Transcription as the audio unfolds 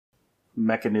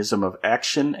Mechanism of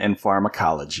action and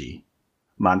pharmacology.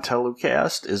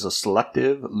 Montelukast is a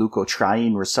selective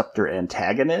leukotriene receptor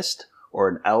antagonist, or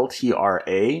an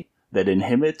LTRA, that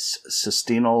inhibits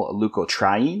cysteinyl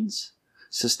leukotrienes.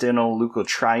 Cysteinyl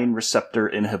leukotriene receptor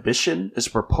inhibition is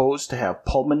proposed to have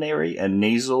pulmonary and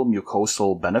nasal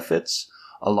mucosal benefits,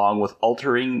 along with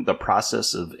altering the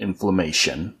process of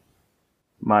inflammation.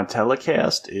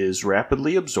 Montelukast is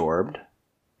rapidly absorbed,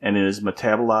 and it is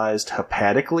metabolized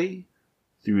hepatically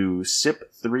through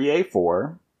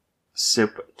CYP3A4,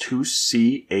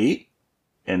 CYP2C8,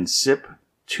 and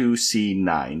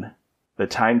CYP2C9. The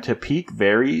time to peak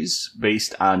varies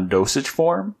based on dosage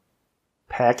form.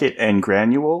 Packet and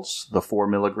granules, the 4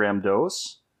 milligram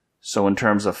dose. So in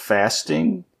terms of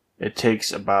fasting, it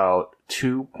takes about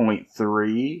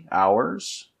 2.3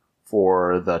 hours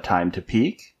for the time to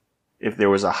peak. If there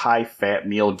was a high fat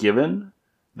meal given,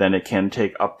 then it can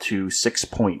take up to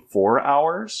 6.4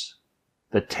 hours.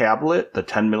 The tablet, the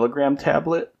 10 milligram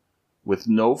tablet, with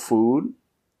no food,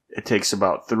 it takes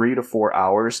about 3 to 4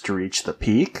 hours to reach the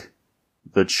peak.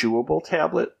 The chewable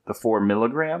tablet, the 4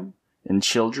 milligram, in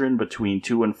children between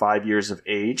 2 and 5 years of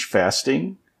age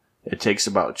fasting, it takes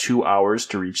about 2 hours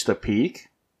to reach the peak.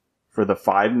 For the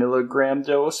 5 milligram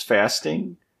dose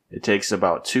fasting, it takes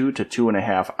about 2 to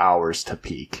 2.5 hours to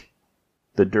peak.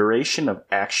 The duration of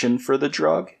action for the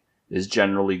drug is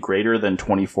generally greater than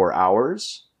 24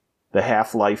 hours. The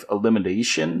half-life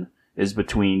elimination is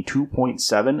between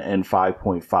 2.7 and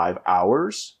 5.5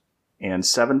 hours, and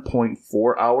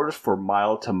 7.4 hours for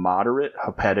mild to moderate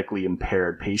hepatically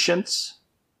impaired patients.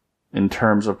 In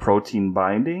terms of protein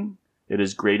binding, it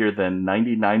is greater than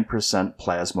 99%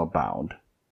 plasma bound.